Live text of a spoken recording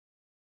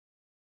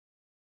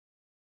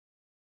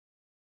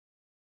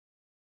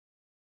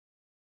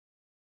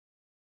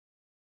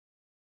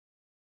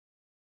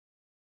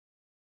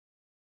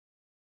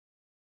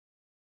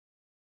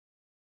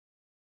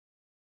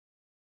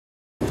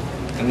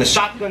And the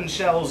shotgun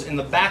shells in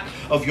the back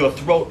of your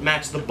throat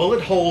match the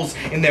bullet holes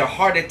in their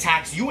heart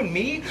attacks. You and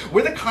me,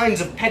 we're the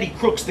kinds of petty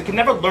crooks that can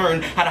never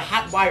learn how to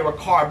hotwire a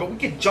car, but we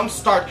could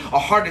jumpstart a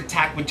heart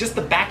attack with just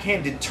the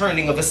backhanded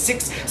turning of a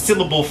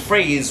 6-syllable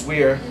phrase.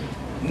 We're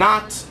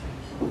not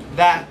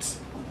that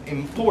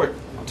important.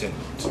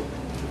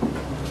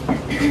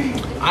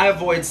 I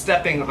avoid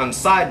stepping on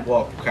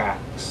sidewalk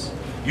cracks.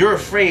 You're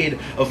afraid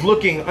of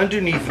looking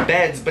underneath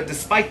beds, but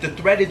despite the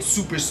threaded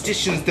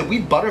superstitions that we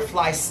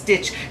butterfly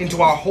stitch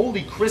into our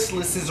holy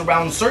chrysalises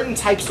around certain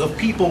types of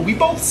people, we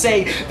both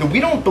say that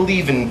we don't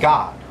believe in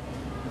God.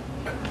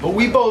 But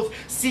we both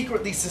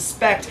secretly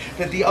suspect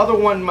that the other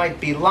one might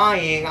be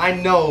lying. I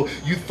know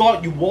you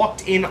thought you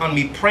walked in on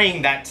me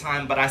praying that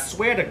time, but I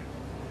swear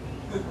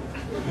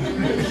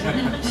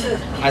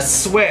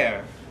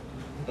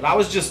that I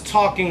was just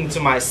talking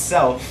to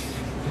myself.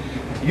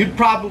 You'd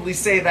probably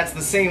say that's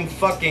the same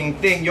fucking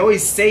thing. You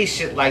always say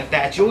shit like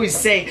that. You always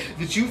say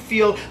that you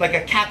feel like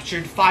a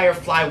captured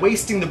firefly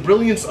wasting the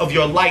brilliance of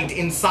your light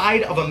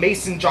inside of a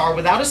mason jar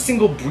without a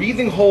single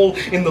breathing hole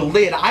in the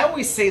lid. I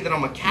always say that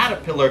I'm a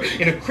caterpillar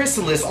in a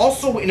chrysalis,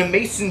 also in a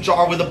mason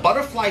jar with a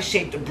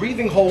butterfly-shaped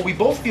breathing hole. We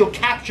both feel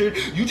captured.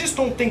 You just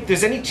don't think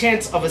there's any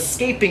chance of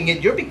escaping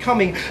it. You're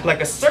becoming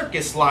like a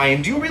circus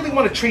lion. Do you really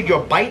want to trade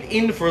your bite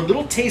in for a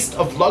little taste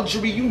of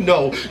luxury? You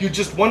know you're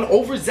just one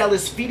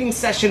overzealous feeding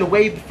session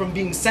away from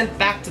being sent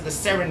back to the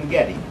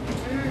Serengeti.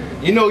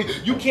 You know,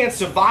 you can't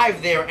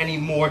survive there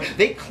anymore.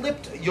 They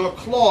clipped your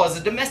claws.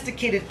 A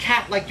domesticated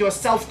cat like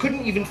yourself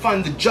couldn't even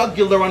find the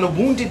jugular on a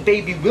wounded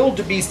baby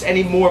wildebeest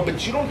anymore,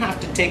 but you don't have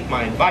to take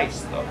my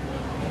advice, though.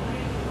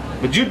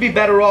 But you'd be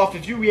better off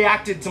if you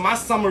reacted to my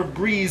summer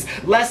breeze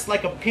less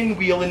like a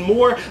pinwheel and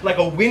more like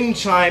a wind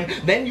chime.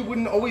 Then you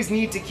wouldn't always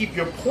need to keep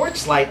your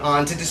porch light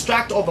on to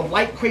distract all the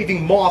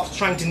light-craving moths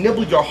trying to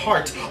nibble your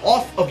heart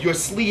off of your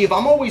sleeve.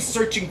 I'm always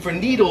searching for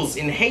needles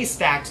in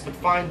haystacks, but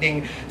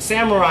finding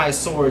samurai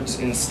swords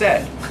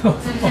instead.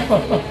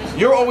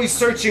 You're always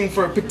searching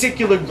for a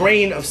particular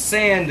grain of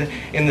sand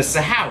in the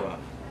Sahara.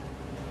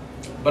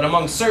 But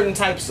among certain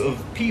types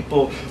of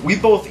people, we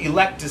both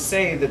elect to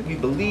say that we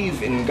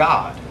believe in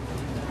God.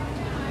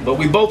 But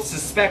we both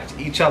suspect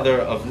each other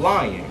of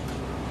lying.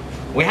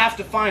 We have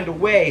to find a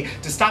way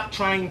to stop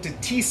trying to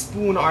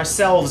teaspoon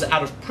ourselves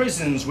out of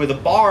prisons where the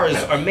bars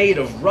are made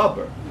of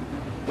rubber.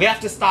 We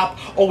have to stop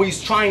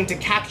always trying to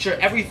capture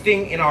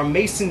everything in our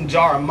mason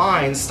jar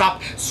minds.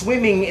 Stop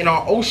swimming in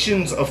our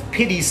oceans of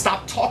pity.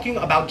 Stop talking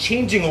about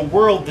changing a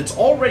world that's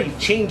already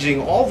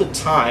changing all the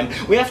time.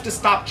 We have to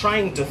stop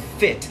trying to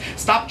fit.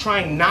 Stop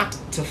trying not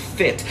to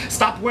fit.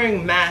 Stop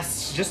wearing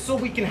masks just so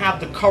we can have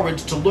the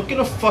courage to look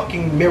in a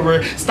fucking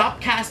mirror. Stop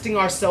casting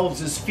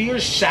ourselves as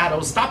fear's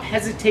shadows. Stop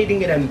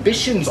hesitating at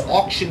ambition's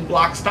auction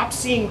block. Stop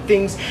seeing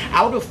things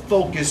out of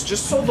focus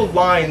just so the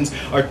lines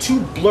are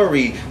too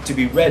blurry to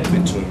be read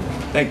between.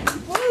 Thank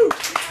you.